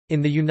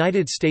In the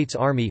United States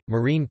Army,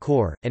 Marine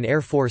Corps, and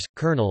Air Force,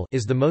 colonel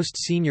is the most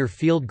senior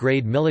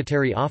field-grade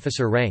military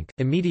officer rank,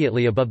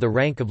 immediately above the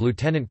rank of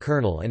lieutenant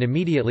colonel and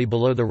immediately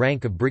below the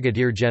rank of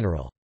brigadier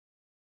general.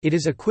 It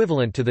is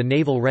equivalent to the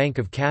naval rank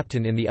of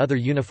captain in the other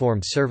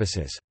uniformed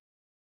services.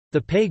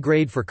 The pay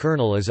grade for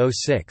colonel is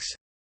 06.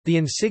 The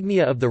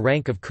insignia of the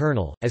rank of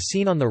colonel, as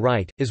seen on the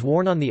right, is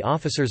worn on the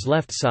officer's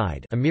left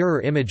side. A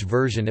mirror image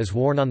version is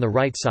worn on the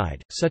right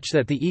side, such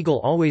that the eagle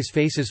always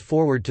faces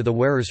forward to the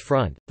wearer's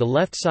front. The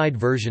left side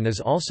version is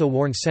also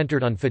worn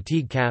centered on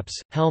fatigue caps,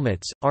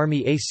 helmets,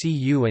 Army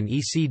ACU and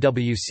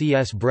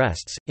ECWCS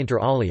breasts, inter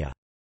alia.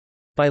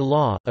 By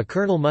law, a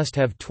colonel must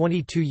have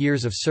 22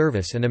 years of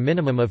service and a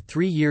minimum of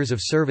 3 years of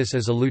service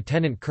as a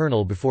lieutenant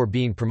colonel before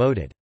being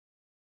promoted.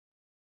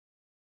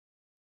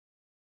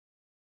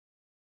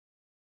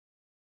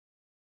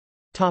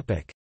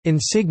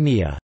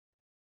 Insignia.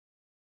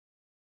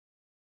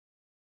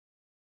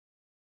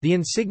 The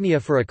insignia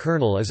for a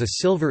colonel is a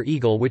silver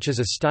eagle, which is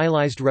a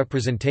stylized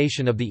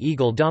representation of the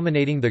eagle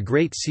dominating the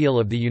Great Seal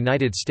of the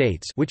United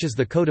States, which is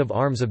the coat of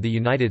arms of the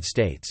United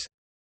States.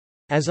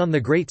 As on the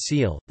Great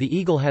Seal, the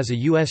eagle has a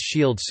U.S.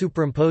 shield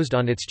superimposed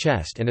on its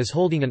chest and is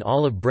holding an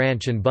olive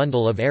branch and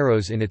bundle of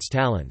arrows in its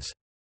talons.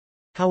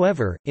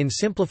 However, in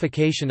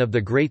simplification of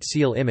the Great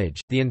Seal image,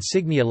 the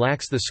insignia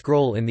lacks the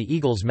scroll in the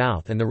eagle's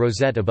mouth and the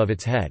rosette above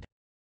its head.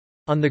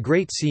 On the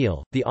Great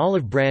Seal, the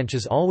olive branch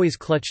is always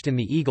clutched in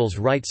the eagle's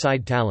right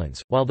side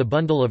talons, while the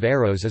bundle of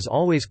arrows is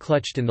always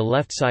clutched in the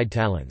left side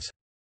talons.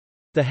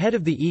 The head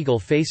of the eagle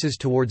faces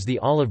towards the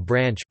olive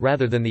branch,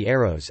 rather than the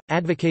arrows,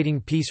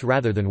 advocating peace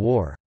rather than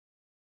war.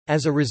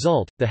 As a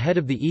result, the head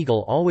of the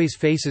eagle always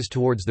faces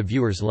towards the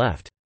viewer's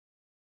left.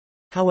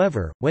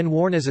 However, when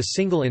worn as a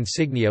single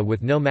insignia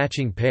with no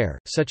matching pair,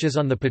 such as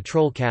on the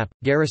patrol cap,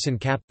 garrison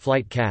cap,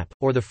 flight cap,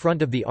 or the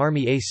front of the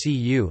Army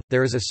ACU,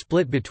 there is a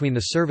split between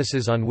the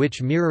services on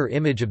which mirror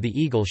image of the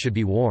eagle should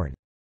be worn.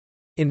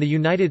 In the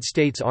United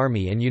States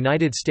Army and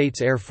United States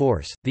Air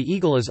Force, the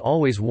eagle is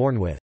always worn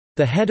with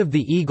the head of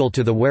the eagle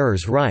to the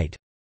wearer's right,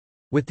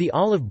 with the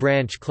olive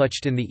branch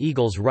clutched in the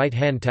eagle's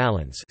right-hand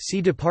talons.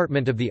 See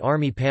Department of the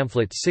Army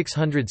pamphlet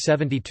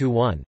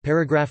 672-1,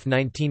 paragraph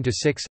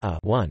 19-6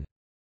 1.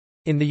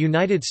 In the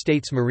United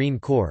States Marine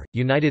Corps,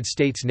 United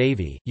States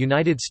Navy,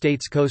 United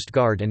States Coast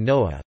Guard and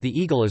NOAA, the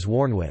eagle is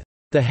worn with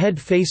the head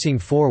facing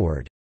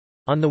forward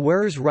on the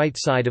wearer's right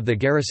side of the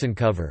garrison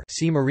cover.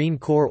 See Marine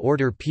Corps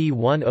Order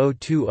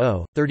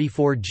P1020,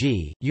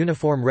 34G,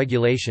 Uniform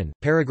Regulation,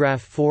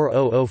 paragraph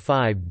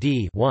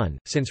 4005d1.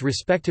 Since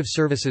respective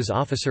services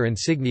officer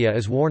insignia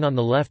is worn on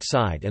the left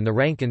side and the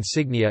rank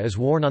insignia is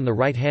worn on the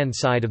right-hand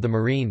side of the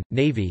Marine,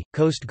 Navy,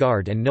 Coast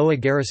Guard and NOAA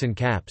garrison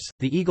caps,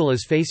 the eagle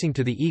is facing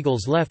to the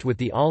eagle's left with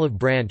the olive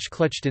branch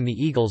clutched in the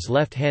eagle's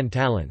left-hand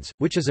talons,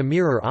 which is a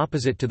mirror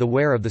opposite to the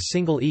wear of the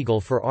single eagle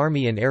for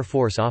Army and Air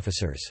Force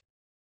officers.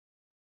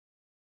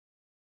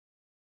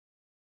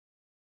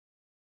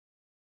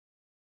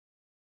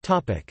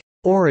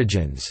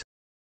 Origins.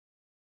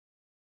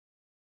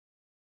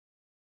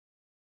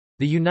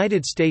 The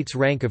United States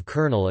rank of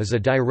colonel is a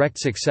direct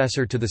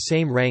successor to the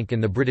same rank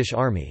in the British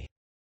Army.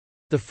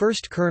 The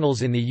first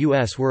colonels in the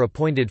U.S. were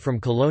appointed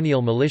from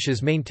colonial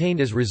militias maintained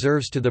as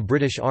reserves to the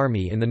British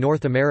Army in the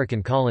North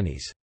American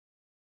colonies.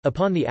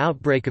 Upon the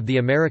outbreak of the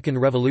American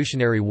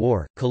Revolutionary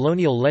War,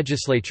 colonial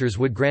legislatures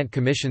would grant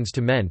commissions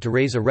to men to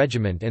raise a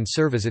regiment and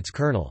serve as its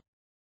colonel.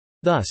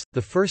 Thus,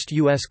 the first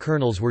U.S.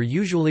 colonels were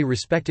usually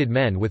respected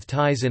men with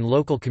ties in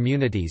local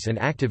communities and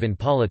active in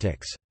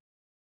politics.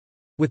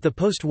 With the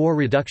post-war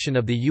reduction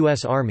of the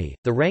U.S. Army,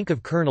 the rank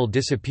of colonel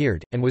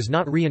disappeared, and was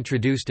not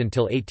reintroduced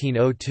until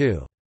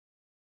 1802.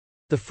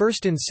 The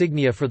first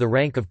insignia for the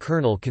rank of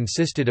colonel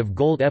consisted of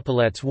gold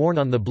epaulettes worn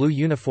on the blue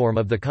uniform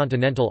of the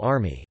Continental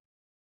Army.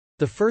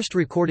 The first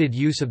recorded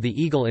use of the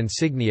eagle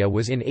insignia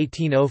was in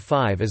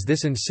 1805, as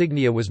this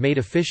insignia was made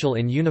official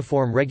in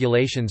uniform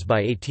regulations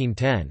by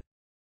 1810.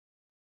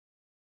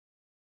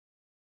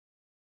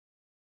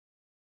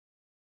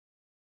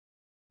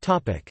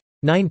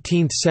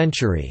 19th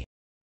century.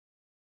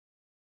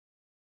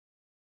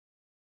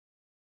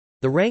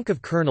 The rank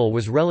of colonel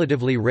was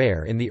relatively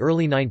rare in the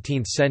early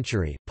 19th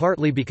century,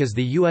 partly because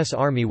the U.S.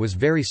 Army was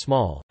very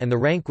small, and the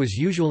rank was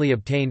usually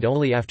obtained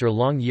only after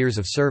long years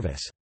of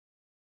service.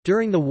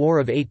 During the War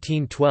of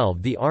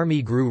 1812 the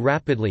Army grew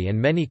rapidly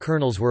and many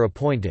colonels were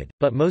appointed,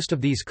 but most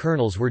of these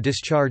colonels were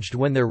discharged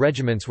when their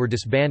regiments were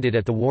disbanded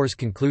at the war's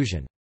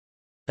conclusion.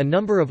 A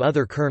number of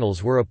other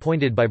colonels were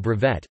appointed by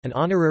brevet, an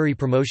honorary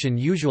promotion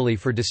usually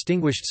for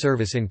distinguished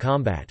service in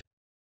combat.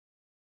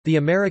 The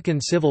American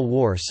Civil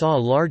War saw a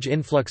large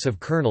influx of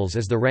colonels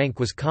as the rank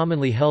was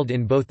commonly held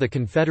in both the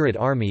Confederate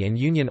Army and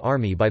Union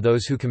Army by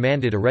those who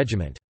commanded a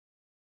regiment.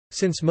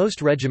 Since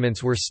most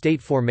regiments were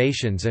state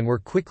formations and were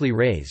quickly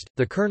raised,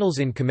 the colonels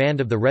in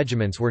command of the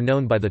regiments were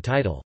known by the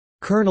title,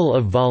 Colonel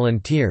of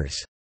Volunteers,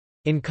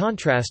 in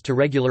contrast to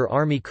regular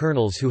Army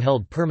colonels who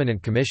held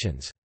permanent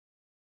commissions.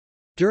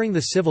 During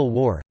the Civil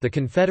War, the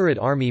Confederate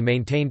Army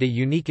maintained a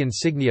unique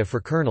insignia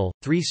for colonel,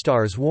 3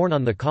 stars worn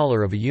on the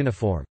collar of a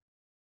uniform.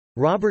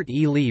 Robert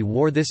E. Lee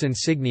wore this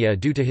insignia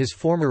due to his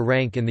former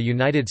rank in the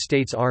United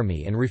States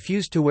Army and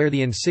refused to wear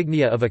the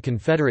insignia of a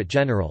Confederate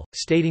general,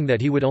 stating that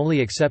he would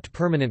only accept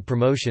permanent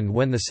promotion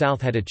when the South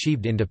had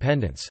achieved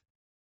independence.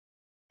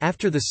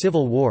 After the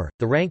Civil War,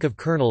 the rank of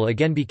colonel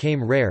again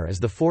became rare as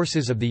the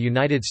forces of the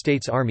United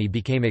States Army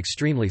became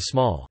extremely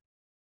small.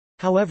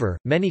 However,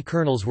 many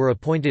colonels were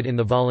appointed in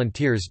the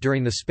volunteers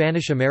during the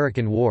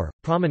Spanish–American War,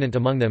 prominent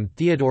among them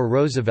Theodore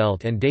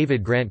Roosevelt and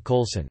David Grant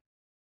Colson.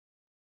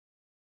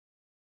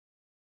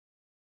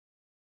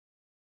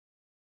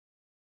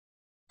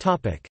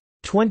 Topic: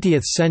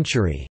 20th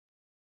century.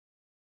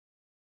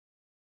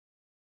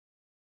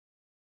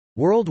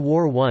 World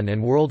War I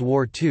and World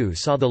War II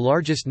saw the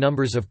largest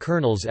numbers of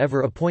colonels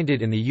ever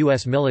appointed in the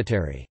U.S.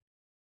 military.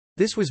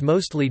 This was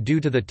mostly due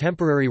to the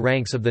temporary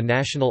ranks of the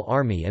National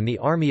Army and the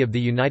Army of the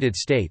United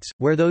States,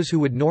 where those who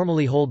would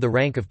normally hold the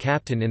rank of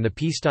captain in the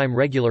peacetime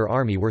regular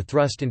army were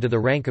thrust into the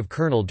rank of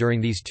colonel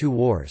during these two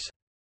wars.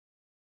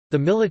 The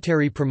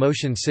military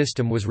promotion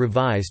system was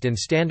revised and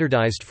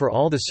standardized for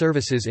all the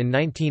services in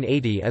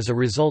 1980 as a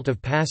result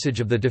of passage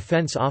of the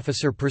Defense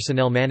Officer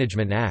Personnel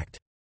Management Act.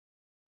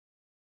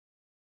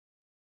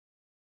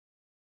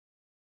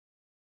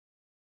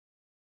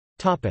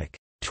 Topic: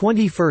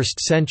 21st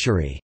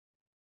century.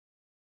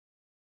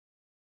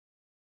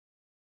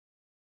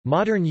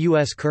 Modern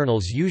U.S.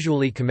 colonels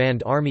usually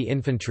command Army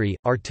infantry,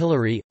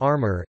 artillery,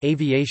 armor,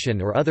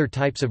 aviation or other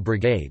types of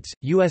brigades,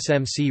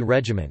 USMC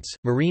regiments,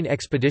 Marine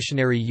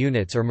Expeditionary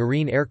Units or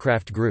Marine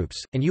Aircraft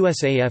Groups, and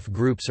USAF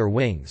groups or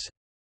wings.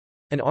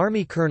 An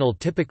Army colonel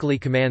typically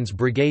commands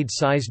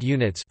brigade-sized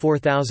units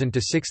 4,000 to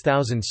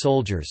 6,000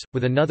 soldiers,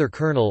 with another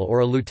colonel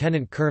or a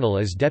lieutenant colonel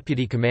as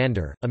deputy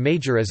commander, a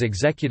major as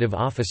executive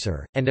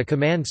officer, and a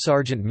command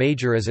sergeant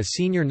major as a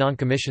senior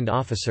noncommissioned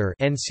officer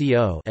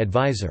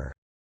advisor.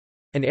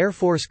 An Air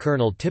Force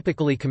colonel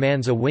typically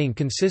commands a wing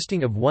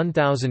consisting of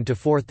 1,000 to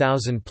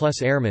 4,000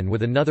 plus airmen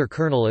with another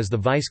colonel as the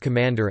vice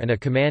commander and a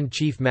command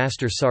chief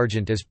master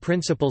sergeant as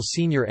principal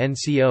senior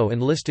NCO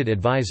enlisted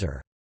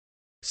advisor.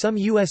 Some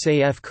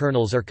USAF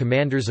colonels are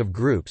commanders of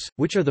groups,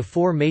 which are the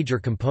four major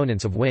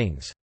components of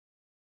wings.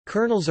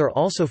 Colonels are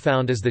also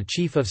found as the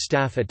Chief of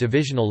Staff at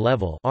divisional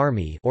level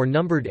Army or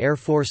numbered Air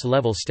Force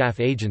level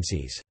staff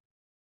agencies.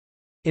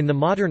 In the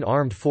modern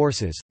armed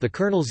forces, the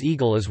colonel's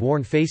eagle is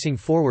worn facing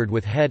forward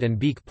with head and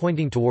beak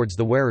pointing towards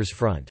the wearer's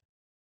front.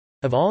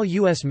 Of all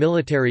U.S.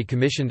 military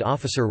commissioned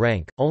officer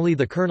rank, only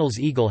the colonel's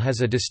eagle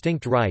has a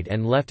distinct right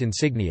and left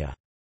insignia.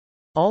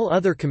 All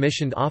other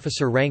commissioned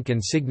officer rank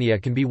insignia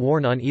can be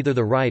worn on either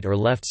the right or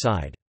left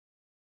side.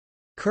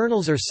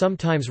 Colonels are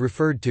sometimes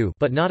referred to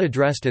but not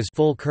addressed as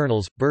full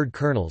colonels, bird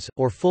colonels,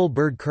 or full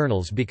bird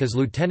colonels because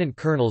lieutenant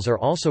colonels are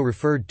also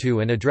referred to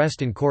and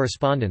addressed in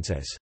correspondence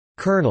as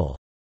colonel,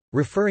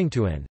 referring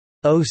to an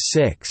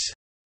 06.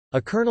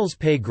 A colonel's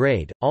pay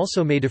grade,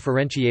 also may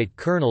differentiate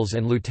colonels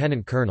and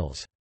lieutenant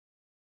colonels.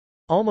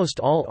 Almost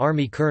all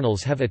Army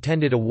colonels have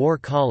attended a war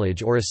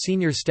college or a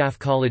senior staff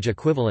college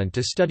equivalent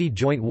to study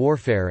joint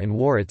warfare and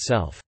war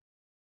itself.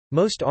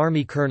 Most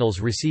Army colonels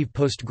receive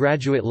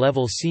postgraduate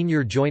level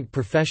Senior Joint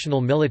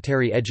Professional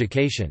Military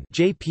Education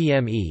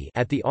 (JPME)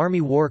 at the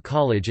Army War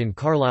College in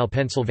Carlisle,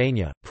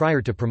 Pennsylvania,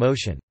 prior to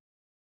promotion.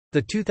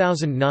 The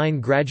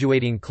 2009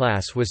 graduating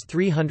class was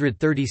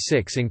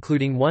 336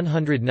 including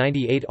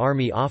 198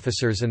 Army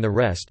officers and the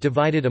rest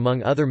divided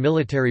among other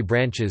military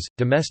branches,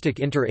 domestic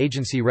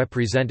interagency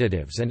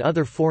representatives and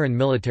other foreign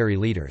military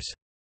leaders.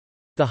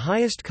 The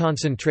highest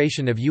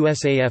concentration of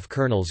USAF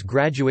colonels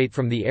graduate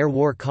from the Air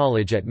War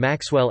College at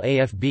Maxwell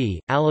AFB,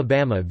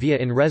 Alabama via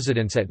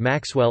in-residence at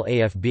Maxwell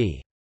AFB.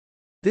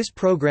 This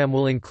program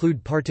will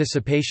include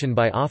participation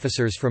by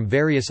officers from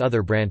various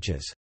other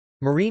branches.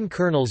 Marine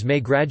colonels may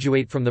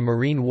graduate from the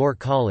Marine War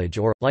College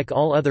or, like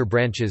all other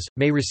branches,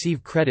 may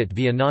receive credit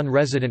via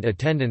non-resident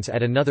attendance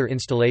at another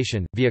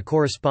installation, via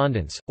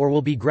correspondence, or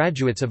will be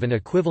graduates of an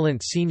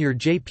equivalent senior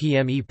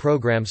JPME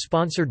program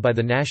sponsored by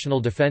the National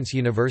Defense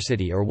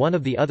University or one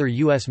of the other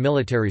U.S.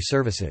 military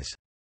services.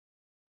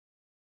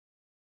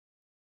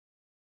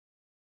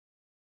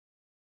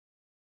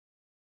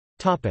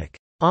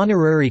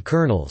 Honorary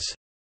colonels.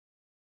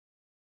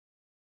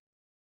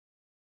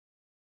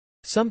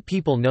 Some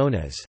people known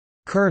as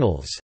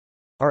colonels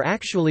are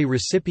actually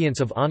recipients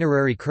of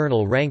honorary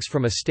colonel ranks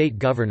from a state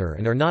governor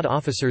and are not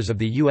officers of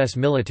the U.S.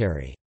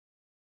 military.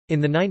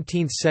 In the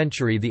 19th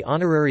century the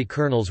honorary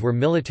colonels were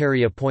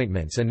military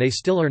appointments and they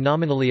still are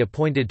nominally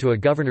appointed to a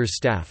governor's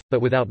staff,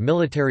 but without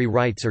military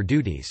rights or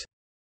duties.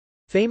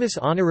 Famous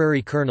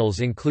honorary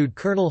colonels include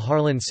Colonel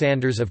Harlan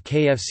Sanders of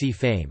KFC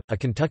fame, a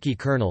Kentucky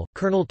colonel,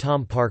 Colonel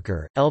Tom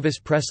Parker,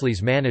 Elvis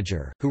Presley's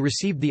manager, who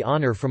received the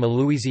honor from a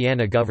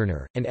Louisiana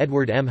governor, and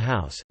Edward M.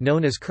 House,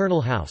 known as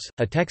Colonel House,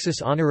 a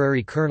Texas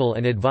honorary colonel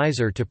and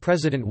advisor to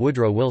President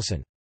Woodrow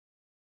Wilson.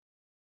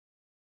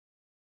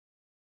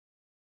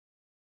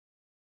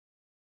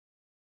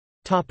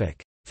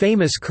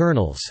 Famous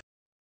colonels.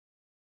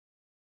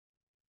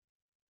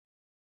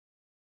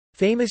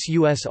 Famous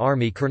U.S.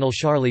 Army Colonel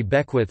Charlie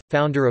Beckwith,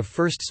 founder of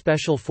 1st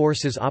Special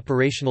Forces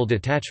Operational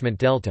Detachment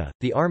Delta,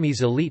 the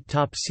Army's elite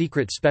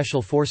top-secret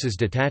Special Forces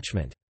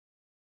detachment.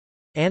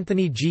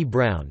 Anthony G.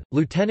 Brown,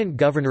 Lieutenant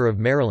Governor of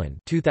Maryland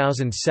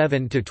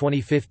 2007 to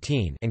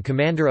 2015 and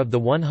commander of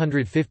the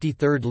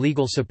 153rd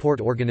Legal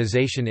Support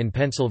Organization in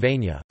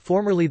Pennsylvania,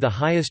 formerly the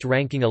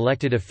highest-ranking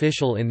elected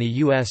official in the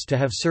U.S. to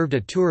have served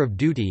a tour of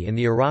duty in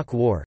the Iraq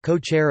War,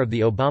 co-chair of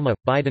the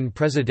Obama-Biden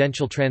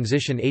Presidential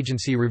Transition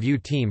Agency Review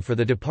Team for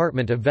the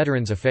Department of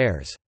Veterans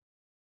Affairs.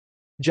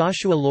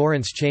 Joshua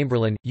Lawrence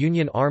Chamberlain,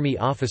 Union Army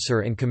officer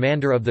and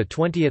commander of the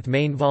 20th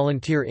Maine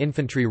Volunteer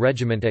Infantry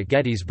Regiment at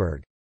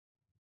Gettysburg.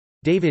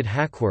 David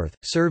Hackworth,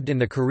 served in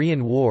the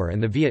Korean War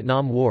and the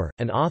Vietnam War,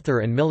 an author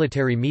and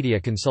military media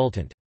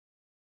consultant.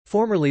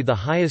 Formerly the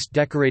highest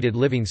decorated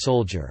living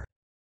soldier.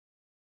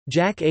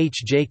 Jack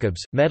H.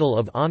 Jacobs, Medal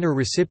of Honor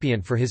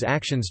recipient for his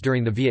actions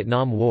during the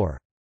Vietnam War.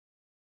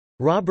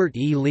 Robert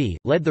E. Lee,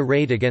 led the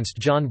raid against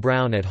John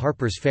Brown at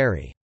Harper's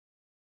Ferry.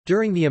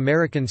 During the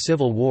American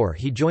Civil War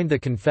he joined the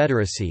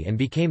Confederacy and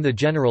became the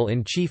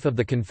General-in-Chief of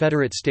the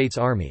Confederate States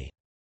Army.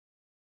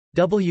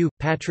 W.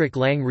 Patrick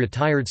Lang,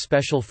 retired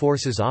Special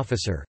Forces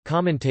officer,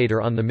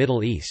 commentator on the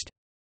Middle East.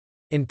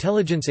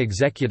 Intelligence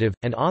executive,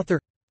 and author.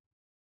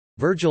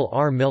 Virgil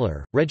R.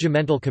 Miller,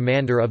 regimental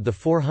commander of the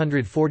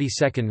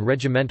 442nd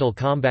Regimental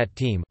Combat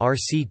Team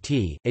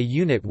 (RCT), a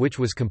unit which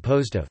was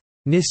composed of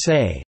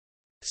Nisei,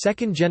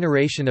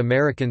 second-generation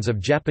Americans of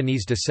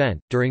Japanese descent,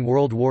 during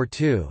World War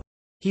II.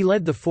 He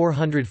led the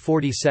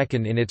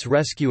 442nd in its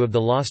rescue of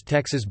the lost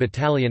Texas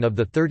Battalion of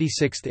the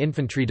 36th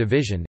Infantry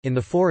Division, in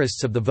the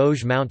forests of the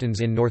Vosges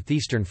Mountains in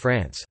northeastern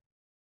France.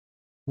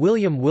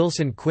 William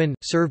Wilson Quinn,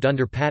 served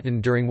under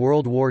Patton during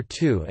World War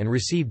II and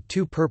received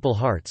 2 Purple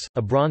Hearts,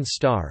 a Bronze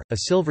Star, a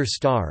Silver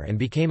Star and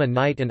became a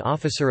Knight and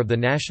Officer of the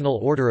National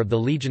Order of the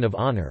Legion of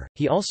Honor.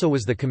 He also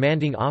was the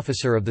commanding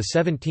officer of the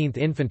 17th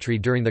Infantry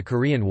during the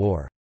Korean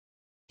War.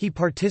 He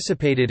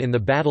participated in the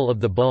Battle of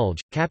the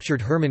Bulge,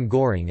 captured Hermann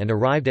Göring and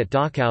arrived at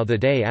Dachau the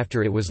day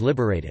after it was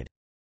liberated.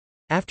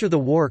 After the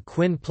war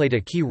Quinn played a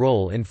key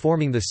role in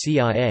forming the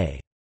CIA.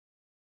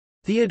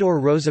 Theodore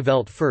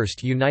Roosevelt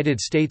 1st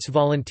United States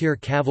Volunteer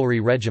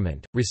Cavalry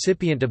Regiment,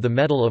 recipient of the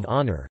Medal of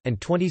Honor, and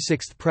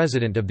 26th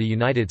President of the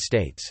United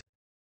States.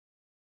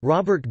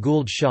 Robert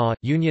Gould Shaw,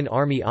 Union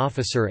Army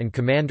officer and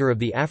commander of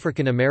the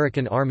African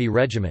American Army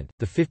Regiment,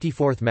 the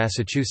 54th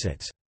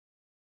Massachusetts.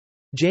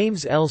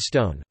 James L.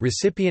 Stone,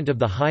 recipient of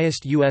the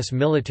highest U.S.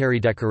 military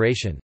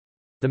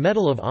decoration—the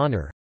Medal of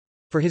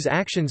Honor—for his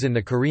actions in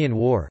the Korean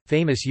War.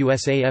 Famous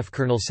USAF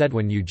Colonel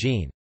Sedwin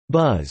Eugene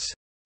Buzz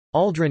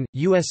Aldrin,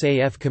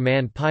 USAF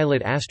command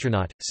pilot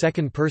astronaut,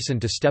 second person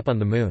to step on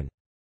the Moon.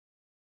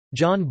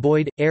 John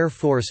Boyd, Air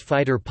Force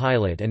fighter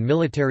pilot and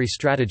military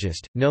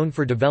strategist, known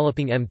for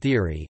developing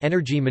M-theory,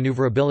 energy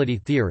maneuverability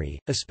theory,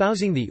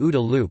 espousing the OODA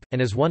loop,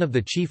 and as one of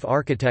the chief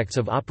architects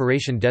of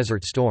Operation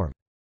Desert Storm.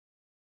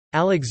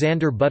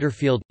 Alexander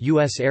Butterfield,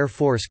 U.S. Air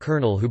Force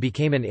colonel who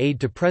became an aide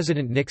to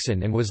President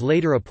Nixon and was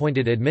later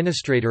appointed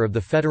administrator of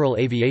the Federal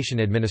Aviation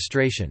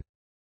Administration.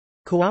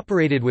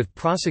 Cooperated with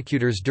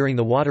prosecutors during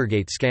the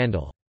Watergate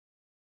scandal.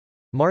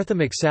 Martha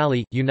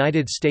McSally,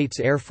 United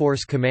States Air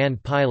Force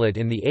Command pilot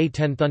in the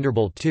A-10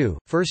 Thunderbolt II,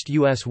 first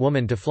U.S.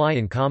 woman to fly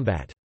in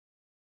combat.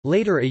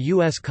 Later a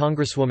U.S.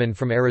 Congresswoman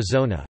from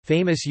Arizona,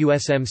 famous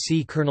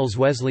USMC Colonels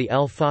Wesley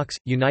L. Fox,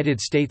 United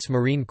States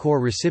Marine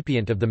Corps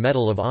recipient of the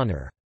Medal of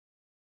Honor.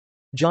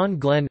 John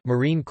Glenn,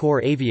 Marine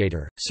Corps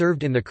aviator,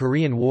 served in the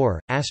Korean War,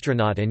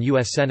 astronaut and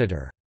U.S.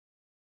 Senator.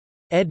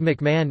 Ed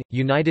McMahon,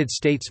 United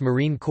States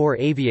Marine Corps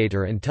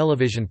aviator and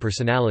television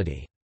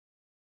personality.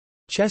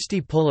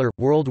 Chesty Puller,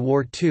 World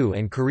War II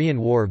and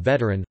Korean War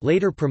veteran,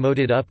 later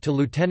promoted up to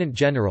lieutenant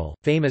general,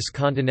 famous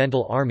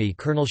Continental Army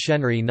Colonel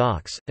Shenry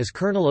Knox. As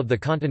colonel of the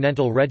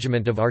Continental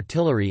Regiment of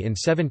Artillery in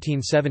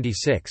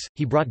 1776,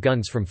 he brought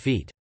guns from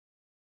Ft.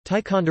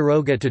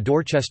 Ticonderoga to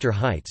Dorchester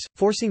Heights,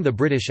 forcing the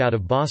British out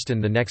of Boston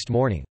the next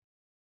morning.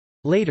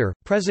 Later,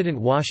 President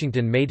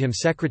Washington made him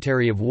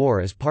Secretary of War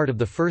as part of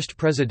the first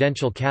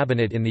presidential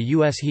cabinet in the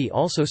U.S. He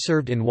also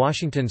served in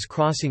Washington's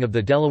crossing of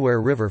the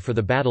Delaware River for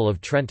the Battle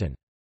of Trenton.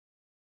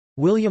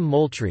 William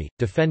Moultrie,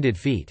 defended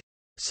Ft.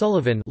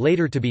 Sullivan,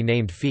 later to be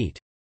named Ft.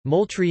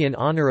 Moultrie in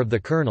honor of the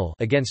colonel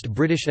against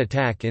British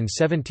attack in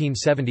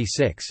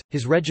 1776.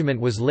 His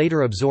regiment was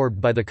later absorbed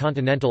by the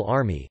Continental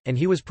Army, and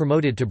he was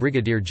promoted to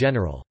brigadier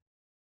general.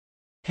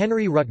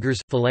 Henry Rutgers,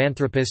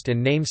 philanthropist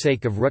and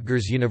namesake of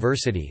Rutgers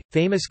University,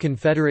 famous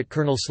Confederate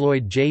Colonel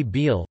Sloyd J.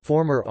 Beale,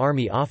 former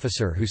Army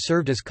officer who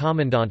served as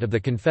Commandant of the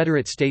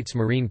Confederate States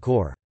Marine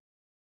Corps.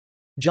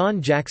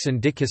 John Jackson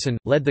Dickinson,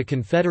 led the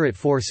Confederate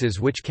forces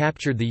which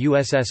captured the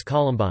USS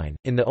Columbine,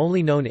 in the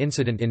only known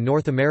incident in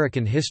North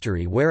American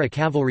history where a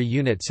cavalry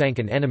unit sank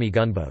an enemy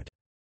gunboat.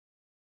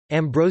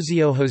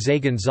 Ambrosio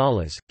José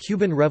González,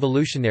 Cuban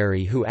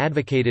revolutionary who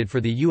advocated for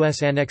the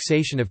U.S.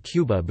 annexation of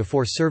Cuba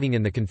before serving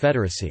in the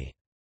Confederacy.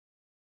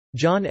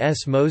 John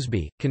S.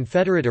 Mosby,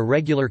 Confederate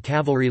irregular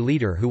cavalry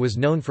leader who was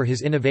known for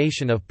his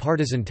innovation of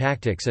partisan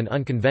tactics and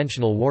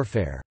unconventional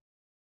warfare.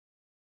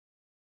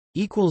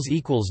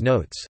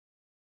 Notes